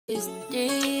It's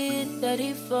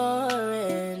 3:34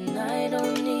 and I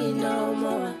don't need no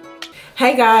more.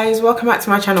 Hey guys, welcome back to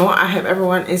my channel. I hope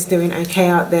everyone is doing okay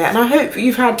out there and I hope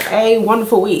you've had a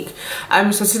wonderful week.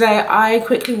 So today I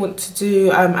quickly want to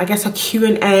do I guess a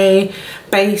Q&A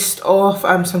based off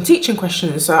some teaching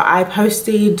questions. So I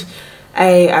posted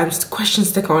a question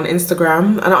sticker on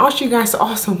Instagram and I asked you guys to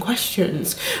ask some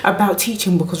questions about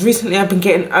teaching because recently I've been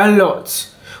getting a lot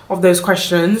of those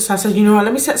questions. So I said, you know what,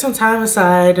 let me set some time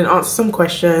aside and answer some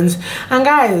questions. And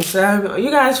guys,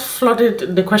 you guys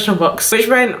flooded the question box, which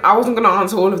meant I wasn't going to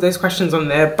answer all of those questions on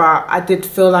there, but I did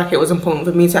feel like it was important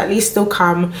for me to at least still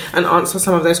come and answer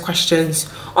some of those questions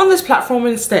on this platform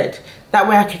instead. That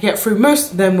way I could get through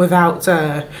most of them without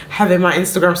having my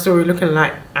Instagram story looking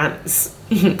like ants.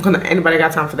 Anybody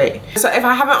got time for that? So if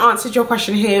I haven't answered your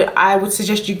question here, I would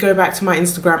suggest you go back to my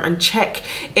Instagram and check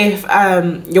if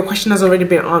your question has already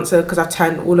been answered, because I've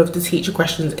turned all of the teacher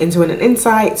questions into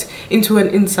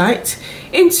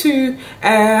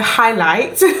a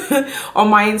highlight on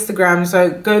my Instagram.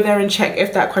 So go there and check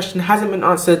if that question hasn't been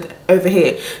answered over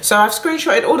here. So I've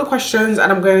screenshotted all the questions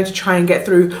and I'm going to try and get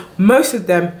through most of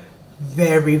them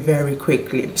very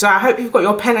quickly. So I hope you've got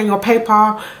your pen and your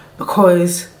paper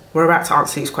because we're about to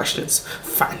answer these questions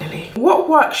finally. What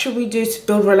work should we do to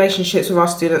build relationships with our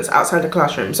students outside the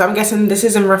classroom? So I'm guessing this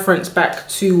is in reference back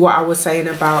to what I was saying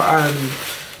about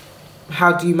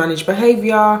how do you manage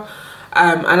behavior.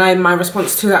 And my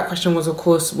response to that question was, of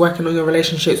course, working on your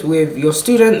relationships with your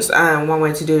students. And one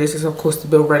way to do this is, of course, to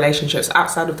build relationships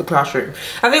outside of the classroom.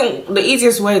 I think the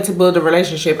easiest way to build a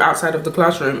relationship outside of the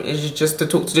classroom is just to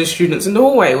talk to the students in the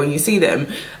hallway when you see them.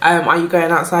 Are you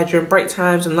going outside during break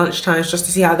times and lunch times just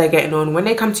to see how they're getting on? When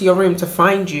they come to your room to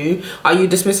find you, are you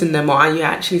dismissing them or are you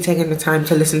actually taking the time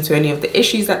to listen to any of the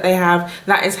issues that they have?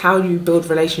 That is how you build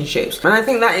relationships. And I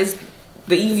think that is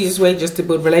the easiest way just to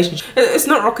build relationships. It's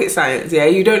not rocket science, yeah?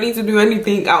 You don't need to do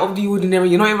anything out of the ordinary.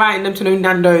 You're not inviting them to no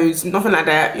Nando's, nothing like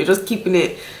that. You're just keeping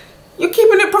it,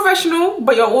 professional,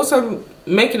 but you're also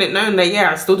making it known that, yeah,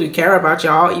 I still do care about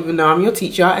y'all. Even though I'm your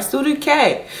teacher, I still do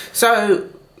care. So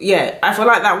yeah, I feel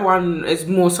like that one is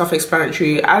more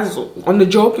self-explanatory. As on the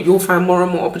job, you'll find more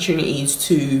and more opportunities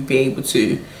to be able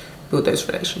to build those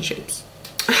relationships.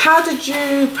 How did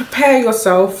you prepare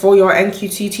yourself for your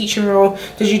NQT teaching role?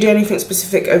 Did you do anything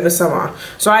specific over summer?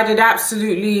 So I did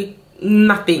absolutely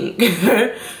nothing.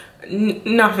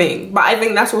 Nothing. But I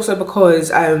think that's also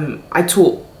because I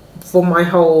taught for my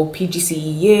whole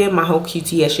PGCE year, my whole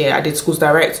QTS year. I did schools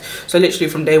direct, so literally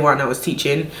from day one I was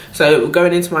teaching. So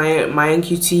going into my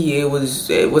NQT year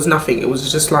was nothing. It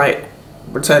was just like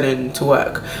returning to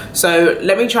work. So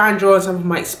let me try and draw on some of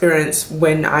my experience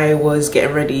when I was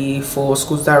getting ready for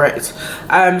schools direct.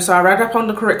 So I read up on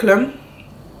the curriculum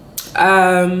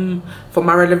for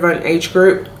my relevant age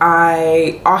group.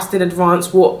 I asked in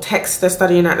advance what texts they're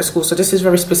studying at the school. So this is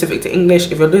very specific to English.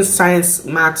 If you're doing science,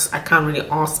 maths, I can't really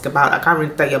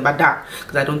tell you about that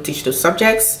because I don't teach those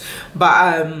subjects.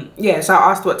 But yeah, so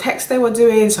I asked what texts they were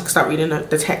doing so I could start reading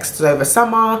the texts over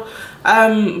summer.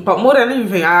 But more than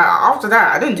anything, after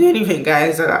that I didn't do anything,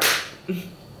 guys.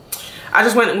 I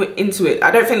just went into it.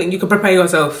 I don't think that you can prepare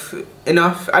yourself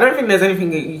enough. I don't think there's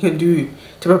anything that you can do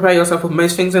to prepare yourself for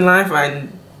most things in life,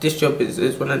 and this job is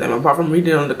one of them. Apart from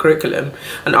reading on the curriculum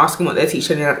and asking what they're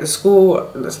teaching at the school,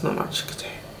 there's not much you could do.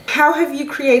 How have you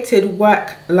created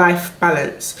work-life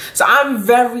balance? So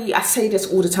I say this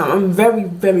all the time, I'm very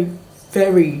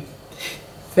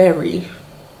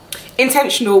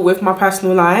intentional with my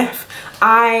personal life.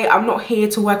 I'm not here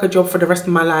to work a job for the rest of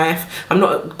my life.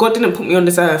 God didn't put me on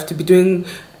this earth to be doing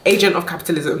agent of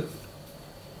capitalism.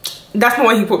 That's not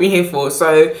what he put me here for.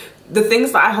 So the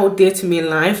things that I hold dear to me in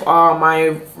life are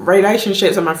my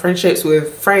relationships and my friendships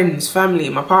with friends, family,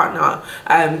 my partner,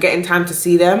 getting time to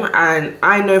see them. And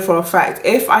I know for a fact,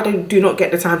 if I do not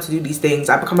get the time to do these things,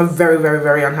 I become a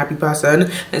very unhappy person.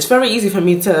 And it's very easy for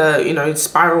me to, you know,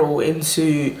 spiral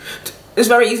into... It's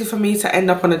very easy for me to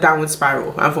end up on a downward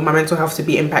spiral and for my mental health to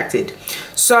be impacted.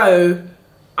 So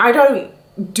I don't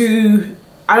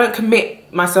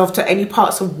commit myself to any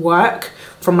parts of work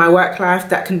from my work life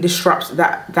that can disrupt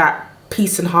that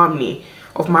peace and harmony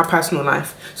of my personal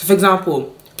life. So for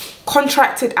example,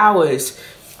 contracted hours.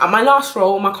 At my last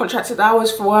role, my contracted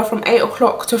hours were from 8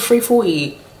 o'clock to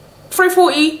 3:40.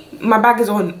 3:40, my bag is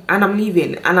on and I'm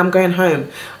leaving and I'm going home.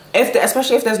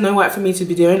 Especially if there's no work for me to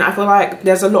be doing, I feel like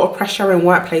there's a lot of pressure in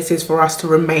workplaces for us to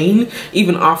remain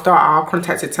even after our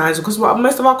contracted times, because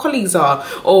most of our colleagues are,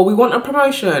 or we want a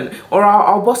promotion, or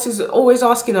our boss is always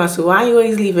asking us, why are you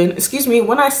always leaving? Excuse me,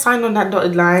 when I sign on that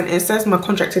dotted line, it says my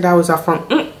contracted hours are from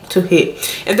to hit.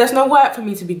 If there's no work for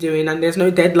me to be doing and there's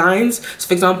no deadlines, so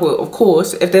for example, of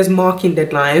course, if there's marking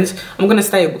deadlines, I'm gonna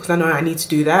stay because I know I need to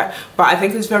do that. But I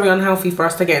think it's very unhealthy for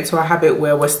us to get into a habit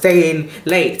where we're staying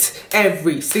late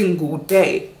every single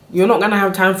day. You're not gonna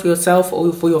have time for yourself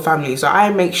or for your family. So I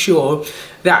make sure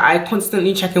that I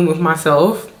constantly check in with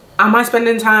myself. Am I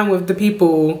spending time with the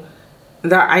people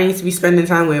that I need to be spending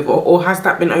time with, or has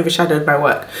that been overshadowed by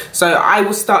work? So I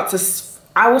will start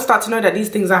to know that these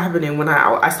things are happening when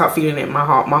I start feeling it in my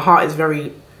heart. My heart is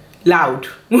very loud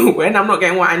when I'm not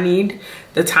getting what I need,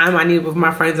 the time I need with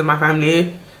my friends and my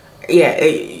family. Yeah,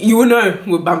 you will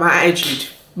know by my attitude,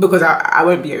 because I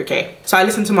won't be okay. So I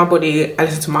listen to my body, I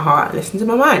listen to my heart, I listen to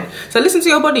my mind. So listen to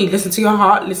your body, listen to your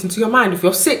heart, listen to your mind. If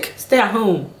you're sick, stay at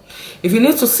home. If you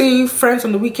need to see friends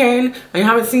on the weekend and you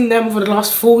haven't seen them for the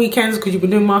last 4 weekends because you've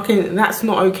been doing marking, that's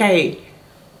not okay.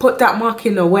 Put that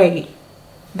marking away.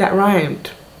 That rhymed.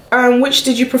 Which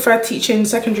did you prefer teaching,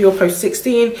 secondary or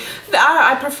post-16?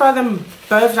 I prefer them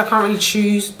both. I can't really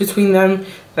choose between them.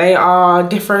 They are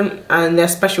different and they're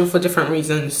special for different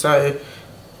reasons. So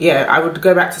yeah, I would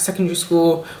go back to secondary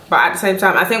school. But at the same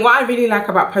time, I think what I really like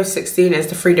about post-16 is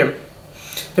the freedom.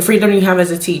 The freedom you have as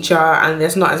a teacher, and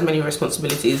there's not as many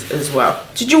responsibilities as well.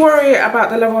 Did you worry about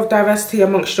the level of diversity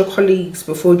amongst your colleagues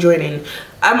before joining?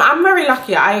 I'm very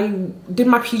lucky. I did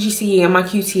my PGCE and my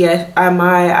QTS and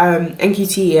my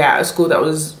NQT at a school that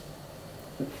was,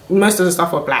 most of the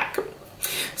staff were black,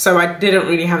 so I didn't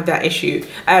really have that issue.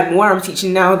 Where I'm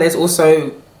teaching now, there's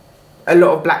also a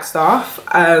lot of black staff.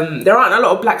 There aren't a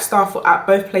lot of black staff at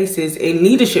both places in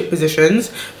leadership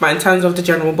positions, but in terms of the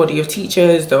general body of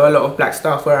teachers, there are a lot of black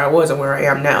staff where I was and where I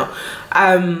am now.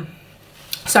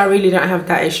 So I really don't have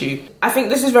that issue. I think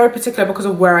this is very particular because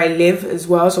of where I live as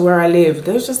well. So where I live,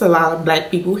 there's just a lot of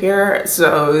black people here,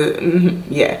 so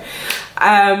yeah.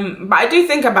 But I do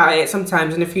think about it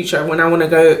sometimes in the future when I want to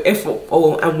go, if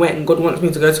or and when God wants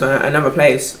me to go to another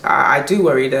place. I do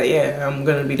worry that, yeah, I'm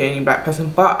going to be the only black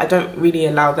person, but I don't really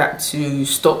allow that to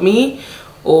stop me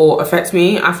or affect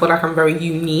me. I feel like I'm very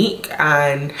unique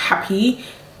and happy,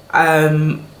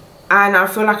 and I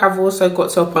feel like I've also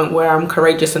got to a point where I'm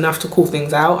courageous enough to call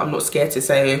things out. I'm not scared to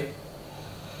say,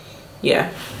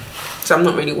 yeah, so I'm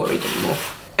not really worried anymore.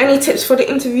 Any tips for the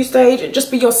interview stage? Just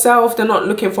be yourself. They're not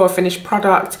looking for a finished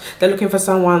product. They're looking for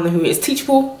someone who is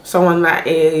teachable, someone that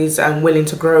is willing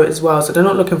to grow as well. So they're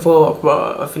not looking for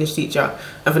a finished teacher,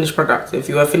 a finished product. If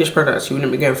you were a finished product, you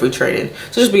wouldn't be going through training.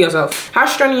 So just be yourself. How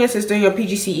strenuous is doing your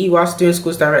PGCE whilst doing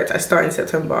Schools Direct? I start in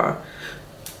September.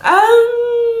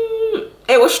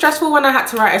 It was stressful when I had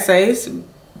to write essays.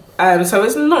 So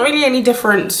it's not really any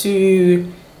different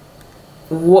to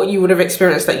what you would have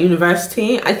experienced at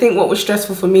university. I think what was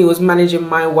stressful for me was managing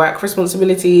my work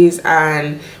responsibilities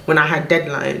and when I had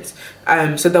deadlines.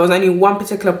 So there was only one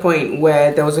particular point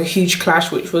where there was a huge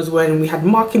clash, which was when we had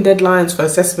marking deadlines for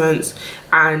assessments,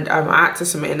 and I had to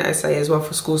submit an essay as well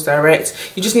for Schools Direct.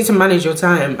 You just need to manage your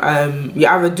time. You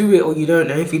either do it or you don't,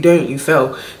 and if you don't, you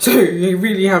fail. So you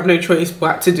really have no choice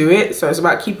but to do it. So it's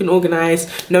about keeping organized,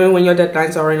 knowing when your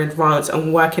deadlines are in advance,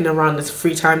 and working around this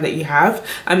free time that you have.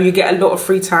 You get a lot of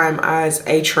free time as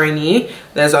a trainee.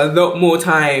 There's a lot more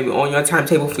time on your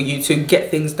timetable for you to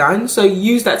get things done, so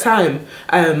use that time,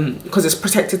 because it's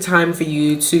protected time for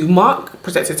you to mark,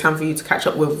 protected time for you to catch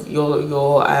up with your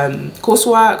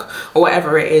coursework or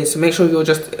whatever it is. So make sure you're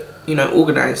just, you know,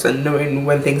 organized and knowing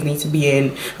when things need to be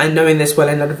in, and knowing this well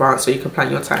in advance so you can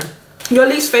plan your time. Your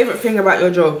least favorite thing about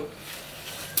your job?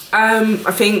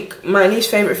 I think my least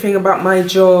favorite thing about my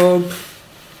job,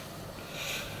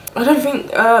 I don't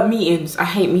think meetings. I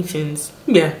hate meetings.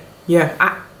 Yeah,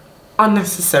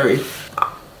 unnecessary.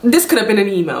 This could have been an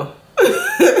email.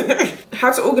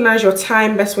 How to organize your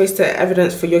time, best ways to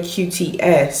evidence for your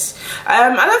QTS.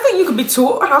 I don't think you could be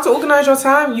taught how to organize your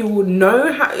time. You will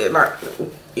know how, like,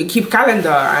 you keep a calendar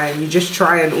and you just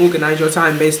try and organize your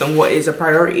time based on what is a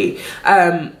priority.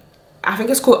 I think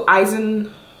it's called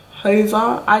Eisenhower.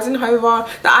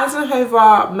 The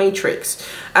Eisenhower matrix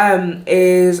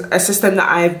is a system that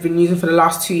I've been using for the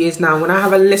last 2 years now. When I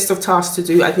have a list of tasks to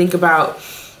do, I think about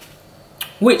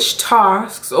which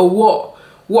tasks or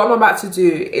what I'm about to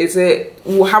do. Is it,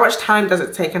 how much time does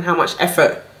it take and how much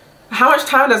effort? How much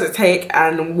time does it take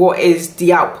and what is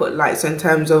the output like, so in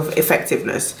terms of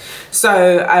effectiveness?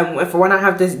 So when I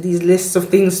have these lists of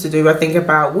things to do, I think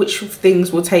about which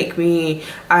things will take me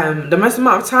the most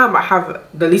amount of time but have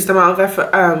the least amount of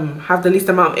effort, have the least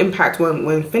amount of impact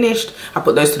when finished. I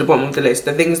put those to the bottom of the list.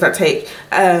 The things that take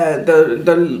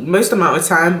the most amount of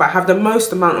time but have the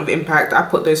most amount of impact, I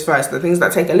put those first. The things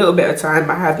that take a little bit of time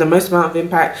but have the most amount of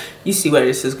impact, you see where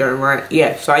this is going, right?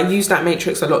 Yeah, so I use that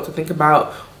matrix a lot to think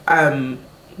about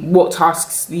what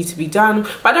tasks need to be done.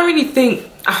 But I don't really think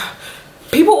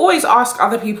people always ask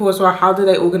other people as well, how do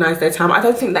they organize their time? I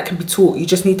don't think that can be taught. You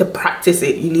just need to practice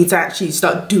it. You need to actually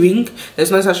start doing.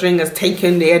 There's no such thing as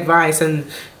taking the advice and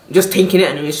just taking it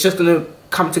and it's just gonna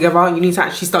come together. You need to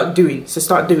actually start doing. So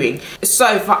start doing.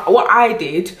 So what I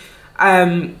did,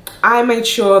 I made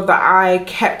sure that I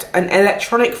kept an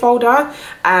electronic folder,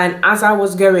 and as I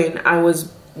was going, I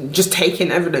was just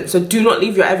taking evidence. So do not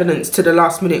leave your evidence to the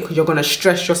last minute, because you're going to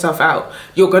stress yourself out.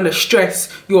 You're going to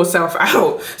stress yourself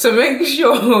out. So make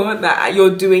sure that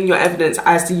you're doing your evidence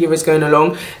as the year is going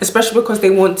along, especially because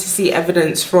they want to see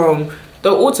evidence from the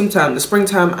autumn term, the spring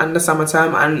term and the summer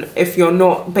term. And if you're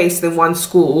not based in one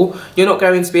school, you're not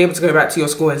going to be able to go back to your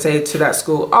school and say to that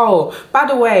school, oh, by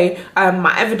the way,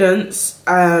 my evidence,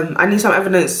 I need some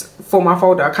evidence for my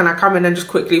folder. Can I come in and just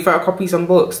quickly photocopy some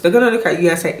books? They're gonna look at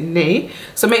you and say, nay.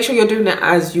 So make sure you're doing it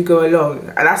as you go along.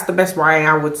 And that's the best way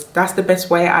I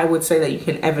would say that you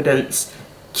can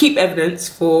keep evidence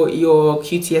for your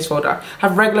QTS folder.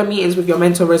 Have regular meetings with your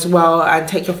mentor as well, and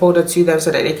take your folder to them so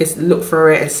that they can look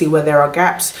through it and see where there are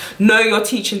gaps. Know your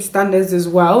teaching standards as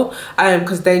well,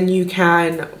 because then you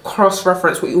can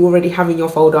cross-reference what you already have in your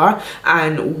folder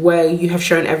and where you have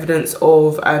shown evidence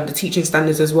of the teaching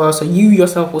standards as well. So you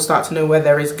yourself will start to know where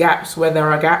there are gaps,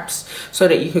 so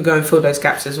that you can go and fill those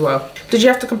gaps as well. Did you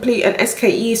have to complete an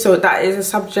SKE? So that is a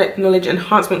subject knowledge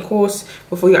enhancement course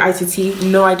before your ITT.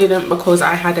 No, I didn't, because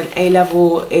I had an A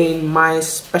level in my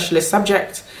specialist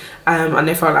subject, and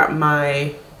they felt like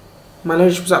my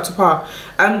knowledge was up to par.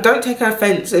 Don't take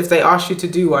offense if they ask you to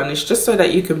do one. It's just so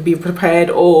that you can be prepared,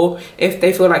 or if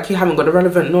they feel like you haven't got the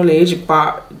relevant knowledge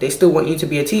but they still want you to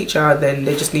be a teacher, then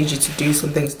they just need you to do some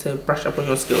things to brush up on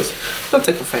your skills. Don't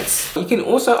take offense. You can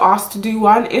also ask to do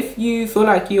one if you feel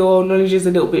like your knowledge is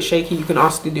a little bit shaky. You can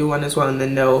ask to do one as well, and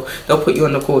then they'll put you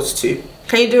on the course too.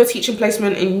 Can you do a teaching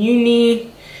placement in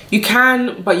uni? You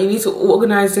can, but you need to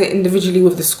organize it individually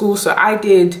with the school. So I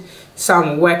did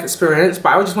some work experience, but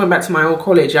I just went back to my old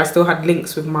college. I still had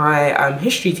links with my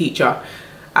history teacher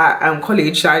at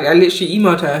college. I literally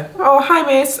emailed her, oh, hi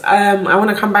miss, I want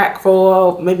to come back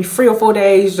for maybe 3 or 4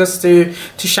 days just to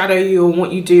shadow you on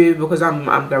what you do, because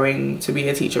I'm going to be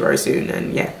a teacher very soon.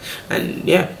 And yeah,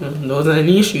 there wasn't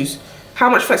any issues. How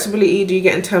much flexibility do you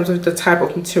get in terms of the type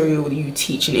of material you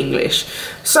teach in English?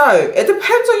 So it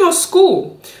depends on your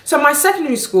school. So my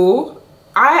secondary school,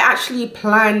 I actually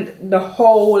planned the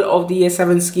whole of the year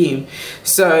 7 scheme.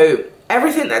 So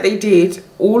everything that they did,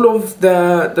 all of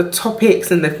the topics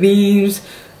and the themes,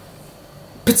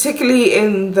 particularly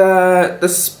in the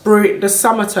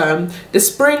summer term, the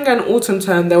spring and autumn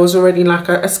term, there was already like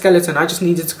a skeleton. I just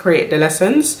needed to create the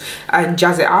lessons and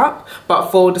jazz it up. But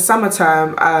for the summer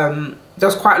term, there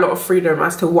was quite a lot of freedom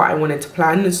as to what I wanted to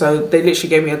plan. And so they literally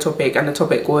gave me a topic, and the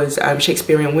topic was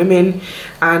Shakespearean women.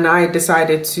 And I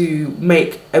decided to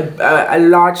make a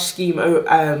large scheme,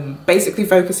 basically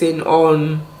focusing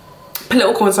on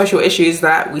political and social issues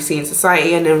that we see in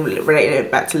society, and then relating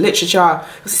it back to literature.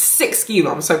 It's a sick scheme.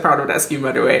 I'm so proud of that scheme,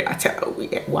 by the way.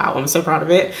 Wow, I'm so proud of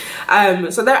it.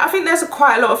 So I think there's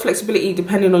quite a lot of flexibility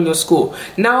depending on your school.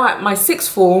 Now at my 6th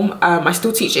form, I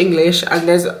still teach English, and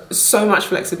there's so much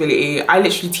flexibility. I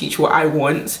literally teach what I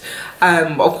want.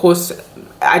 Of course,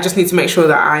 I just need to make sure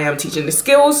that I am teaching the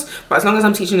skills, but as long as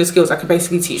I'm teaching the skills, I can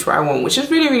basically teach what I want, which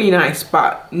is really, really nice,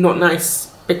 but not nice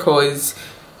because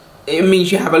it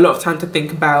means you have a lot of time to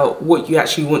think about what you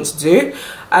actually want to do.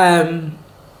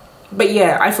 But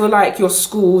yeah, I feel like your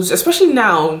schools, especially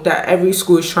now that every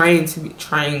school is trying to be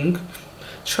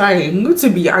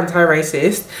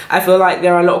anti-racist, I feel like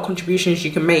there are a lot of contributions you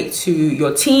can make to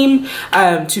your team,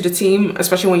 to the team,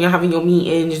 especially when you're having your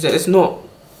meetings. It's not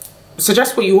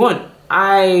suggest what you want.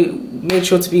 I made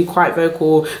sure to be quite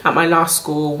vocal at my last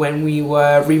school when we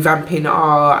were revamping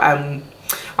our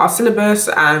syllabus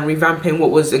and revamping what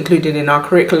was included in our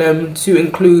curriculum to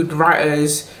include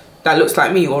writers that looks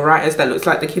like me, or writers that looks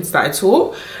like the kids that I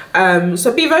taught.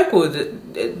 So be vocal.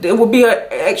 It would be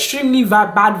extremely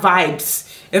bad vibes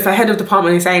if a head of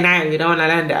department is saying, no, you don't want to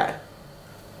learn that.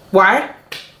 Why?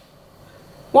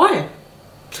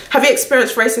 Have you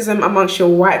experienced racism amongst your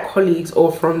white colleagues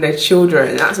or from their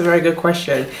children? That's a very good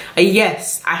question.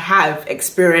 Yes, I have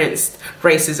experienced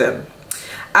racism.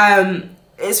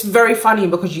 It's very funny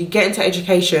because you get into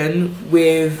education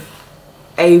with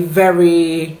a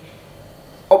very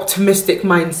optimistic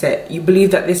mindset. You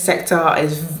believe that this sector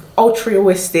is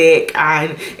altruistic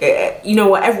and you know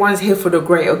what, everyone's here for the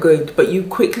greater good, but you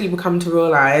quickly become to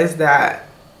realize that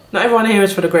not everyone here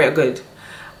is for the greater good.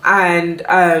 And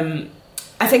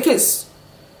I think it's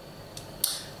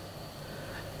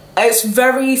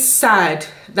very sad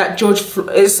that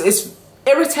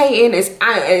irritating.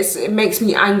 It makes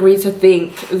me angry to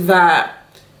think that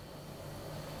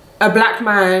a black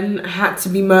man had to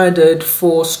be murdered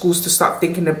for schools to start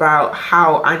thinking about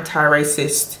how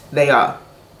anti-racist they are.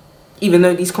 Even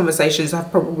though these conversations have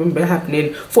probably been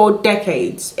happening for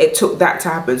decades, it took that to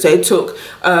happen. So it took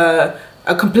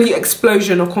a complete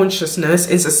explosion of consciousness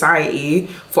in society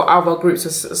for other groups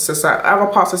of society, other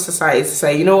parts of society to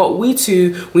say, you know what, we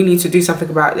need to do something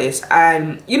about this.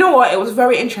 And you know what, it was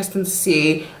very interesting to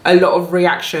see a lot of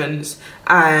reactions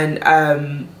and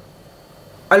a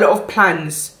lot of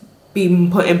plans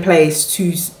being put in place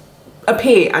to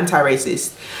appear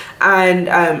anti-racist. And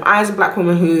I, as a black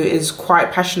woman who is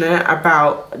quite passionate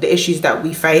about the issues that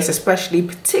we face, especially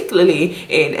particularly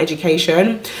in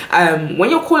education, when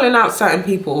you're calling out certain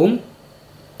people,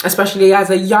 especially as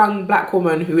a young black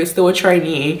woman who is still a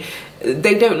trainee,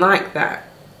 they don't like that.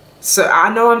 So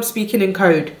I know I'm speaking in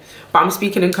code, but I'm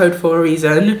speaking in code for a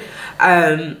reason.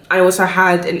 I also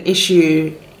had an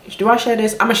issue. Do I share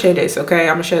this? I'm gonna share this, okay?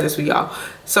 I'm gonna share this with y'all.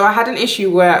 So I had an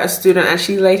issue where a student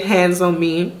actually laid hands on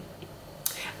me,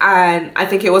 and I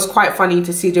think it was quite funny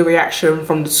to see the reaction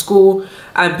from the school,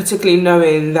 and particularly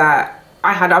knowing that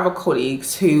I had other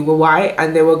colleagues who were white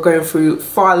and they were going through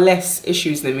far less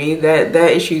issues than me. Their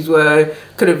issues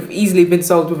could have easily been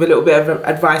solved with a little bit of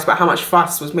advice about how much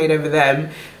fuss was made over them.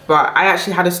 But I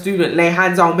actually had a student lay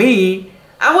hands on me,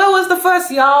 and where was the fuss,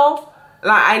 y'all?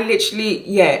 Like, I literally,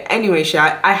 yeah, anyway,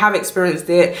 I have experienced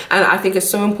it, and I think it's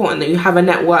so important that you have a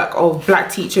network of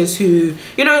black teachers who,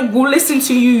 you know, will listen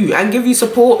to you and give you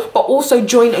support, but also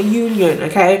join a union,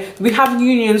 okay? We have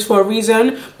unions for a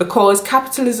reason, because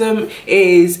capitalism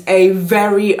is a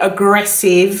very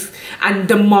aggressive and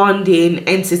demanding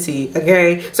entity,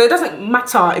 okay? So it doesn't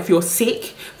matter if you're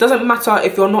sick, doesn't matter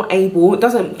if you're not able, it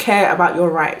doesn't care about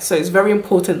your rights. So it's very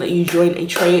important that you join a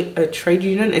trade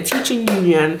union, a teaching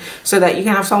union, so that you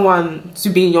can have someone to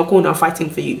be in your corner fighting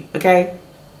for you, okay?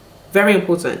 Very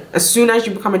important. As soon as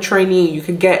you become a trainee, you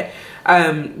could get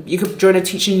you could join a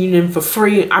teaching union for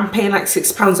free. I'm paying like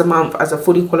 £6 a month as a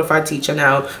fully qualified teacher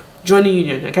now. Join a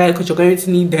union, okay? Because you're going to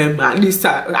need them at least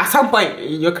at some point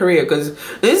in your career, because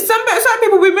there's some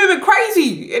people be moving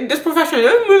crazy in this profession.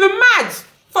 They're moving mad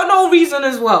for no reason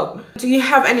as well. Do you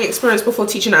have any experience before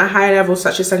teaching at a higher level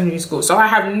such as secondary school? So I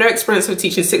have no experience of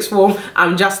teaching sixth form.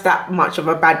 I'm just that much of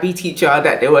a bad B teacher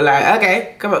that they were like,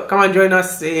 okay, come on, join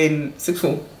us in sixth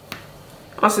form.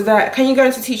 After that, can you go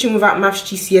into teaching without maths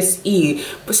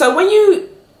GCSE? So when you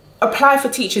apply for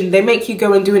teaching, they make you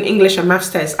go and do an English and maths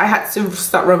test. I had to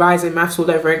start revising maths all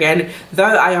over again. Though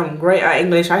I am great at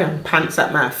English, I am pants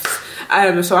at maths.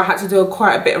 So I had to do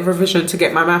quite a bit of revision to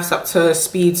get my maths up to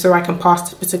speed so I can pass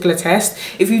this particular test.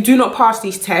 If you do not pass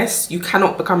these tests, you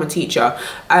cannot become a teacher.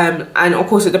 And of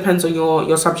course it depends on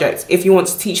your subject. If you want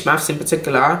to teach maths in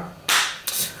particular,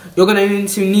 you're going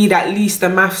to need at least a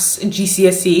maths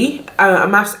GCSE, a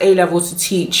maths A level to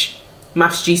teach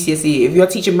maths GCSE. If you're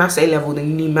teaching maths A level, then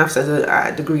you need maths as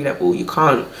a degree level. You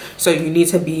can't. So you need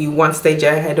to be one stage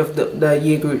ahead of the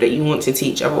year group that you want to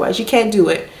teach. Otherwise, you can't do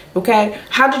it. Okay.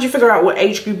 How did you figure out what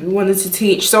age group you wanted to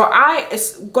teach? So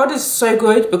God is so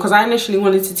good, because I initially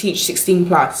wanted to teach 16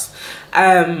 plus.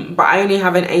 But I only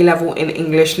have an A level in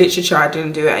English literature. I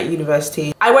didn't do it at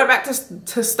university. I went back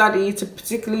to study to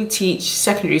particularly teach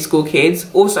secondary school kids,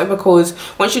 also because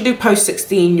once you do post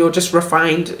 16, you're just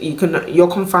refined. You're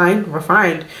confined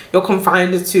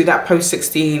to that post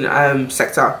 16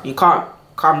 sector. You can't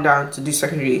come down to do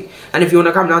secondary, and if you want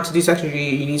to come down to do secondary,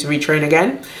 you need to retrain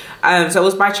again. So it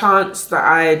was by chance that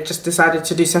I just decided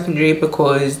to do secondary,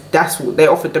 because that's what they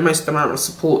offered the most amount of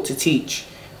support to teach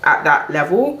at that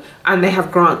level, and they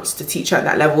have grants to teach at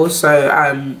that level.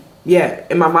 So yeah,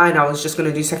 in my mind I was just going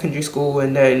to do secondary school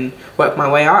and then work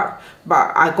my way up.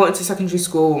 But I got into secondary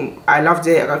school, I loved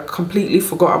it, I completely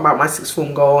forgot about my sixth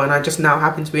form goal, and I just now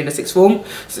happen to be in the sixth form.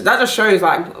 So that just shows,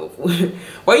 like,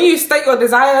 when you state your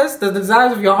desires, the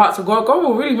desires of your heart to God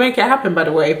will really make it happen, by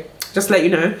the way, just to let you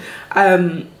know.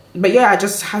 But yeah, I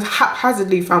just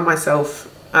haphazardly found myself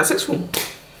at sixth form.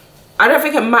 I don't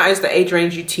think it matters the age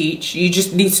range you teach. You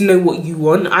just need to know what you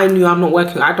want. I knew I don't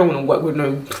want to work with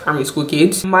no primary school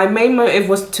kids. My main motive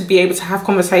was to be able to have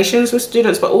conversations with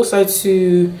students, but also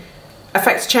to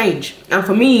affect change. And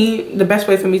for me, the best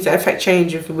way for me to affect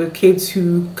change is with kids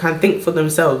who can think for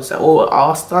themselves or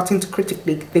are starting to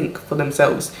critically think for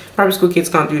themselves. Primary school kids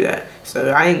can't do that. So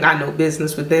I ain't got no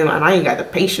business with them, and I ain't got the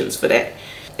patience for that.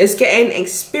 It's getting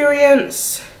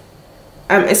experience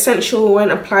essential when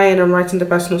applying and writing the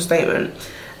personal statement.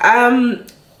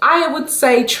 I would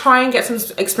say try and get some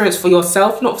experience for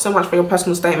yourself, not so much for your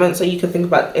personal statement, so you can think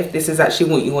about if this is actually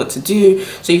what you want to do,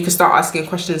 so you can start asking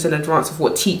questions in advance of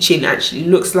what teaching actually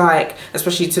looks like,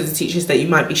 especially to the teachers that you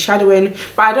might be shadowing.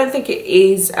 But I don't think it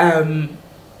is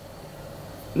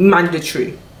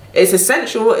mandatory. It's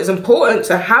essential, it's important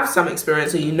to have some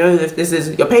experience so you know if this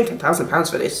is, you're paying £10,000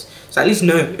 for this, so at least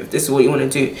know if this is what you want to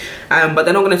do. But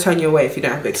they're not going to turn you away if you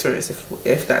don't have experience,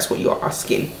 if that's what you're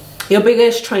asking. Your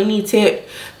biggest trainee tip: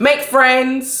 make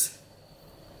friends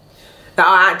that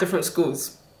are at different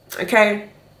schools. Okay,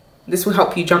 this will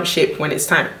help you jump ship when it's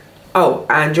time. Oh,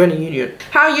 and join a union.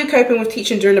 How are you coping with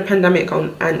teaching during the pandemic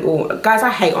and all? Guys,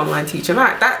 I hate online teaching.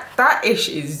 Like that ish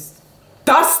is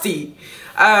dusty.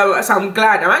 So I'm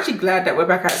actually glad that we're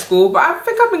back at school, but I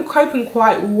think I've been coping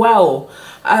quite well.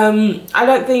 I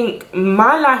don't think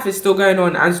my life is still going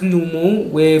on as normal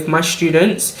with my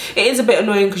students. It is a bit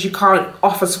annoying because you can't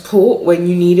offer support when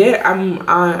you need it. I'm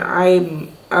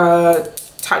a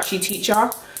touchy teacher,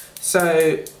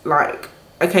 so like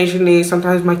occasionally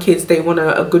sometimes my kids, they want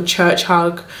a good church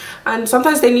hug, and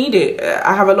sometimes they need it.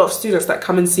 I have a lot of students that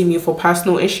come and see me for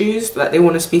personal issues that they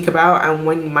want to speak about, and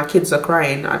when my kids are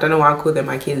crying, I don't know why I call them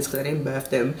my kids because I didn't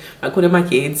birth them, I call them my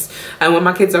kids, and when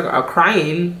my kids are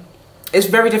crying, it's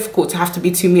very difficult to have to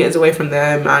be 2 meters away from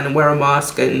them and wear a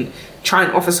mask and try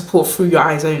and offer support through your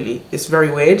eyes only. It's very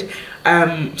weird.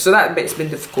 So that bit's been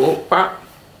difficult, but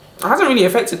it hasn't really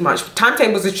affected much.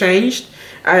 Timetables have changed,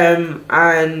 and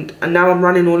now I'm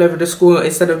running all over the school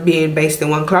instead of being based in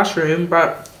one classroom,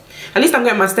 but at least I'm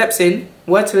getting my steps in.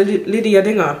 Word to Lydia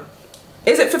Dinger.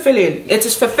 Is it fulfilling? It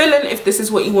is fulfilling if this is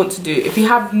what you want to do. If you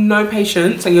have no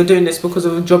patience and you're doing this because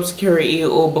of job security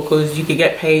or because you can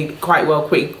get paid quite well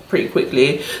pretty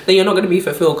quickly, then you're not going to be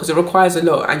fulfilled because it requires a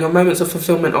lot and your moments of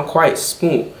fulfillment are quite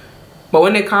small. But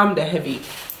when they come, they're heavy.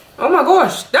 Oh my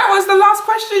gosh, that was the last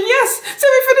question. Yes, so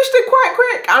we finished it quite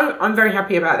quick. I'm very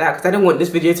happy about that because I don't want this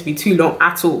video to be too long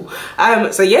at all.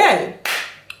 So yeah,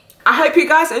 I hope you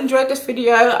guys enjoyed this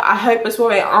video. I hope as well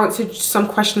it answered some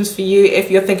questions for you if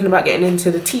you're thinking about getting into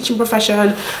the teaching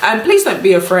profession. Please don't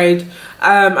be afraid,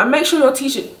 and make sure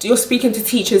you're speaking to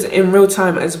teachers in real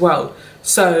time as well.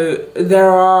 So there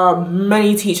are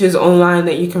many teachers online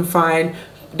that you can find.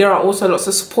 There are also lots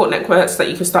of support networks that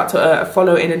you can start to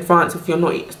follow in advance if you're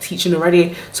not teaching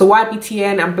already. So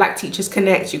YBTN and Black Teachers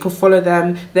Connect, you can follow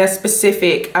them. They're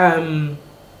specific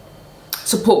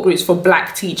support groups for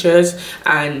Black teachers,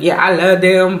 and yeah, I love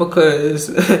them because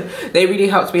they really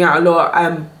helped me out a lot.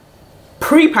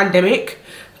 Pre-pandemic,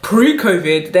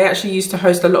 pre-COVID, they actually used to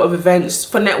host a lot of events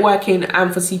for networking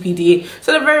and for CPD,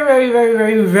 so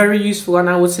they're very useful, and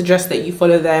I would suggest that you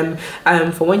follow them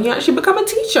for when you actually become a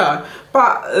teacher.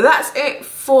 But that's it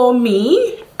for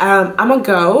me. I'm a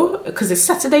go because it's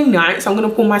Saturday night, so I'm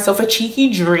gonna pour myself a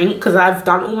cheeky drink because I've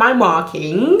done all my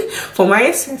marking for my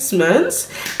assessments,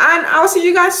 and I'll see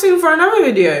you guys soon for another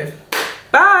video.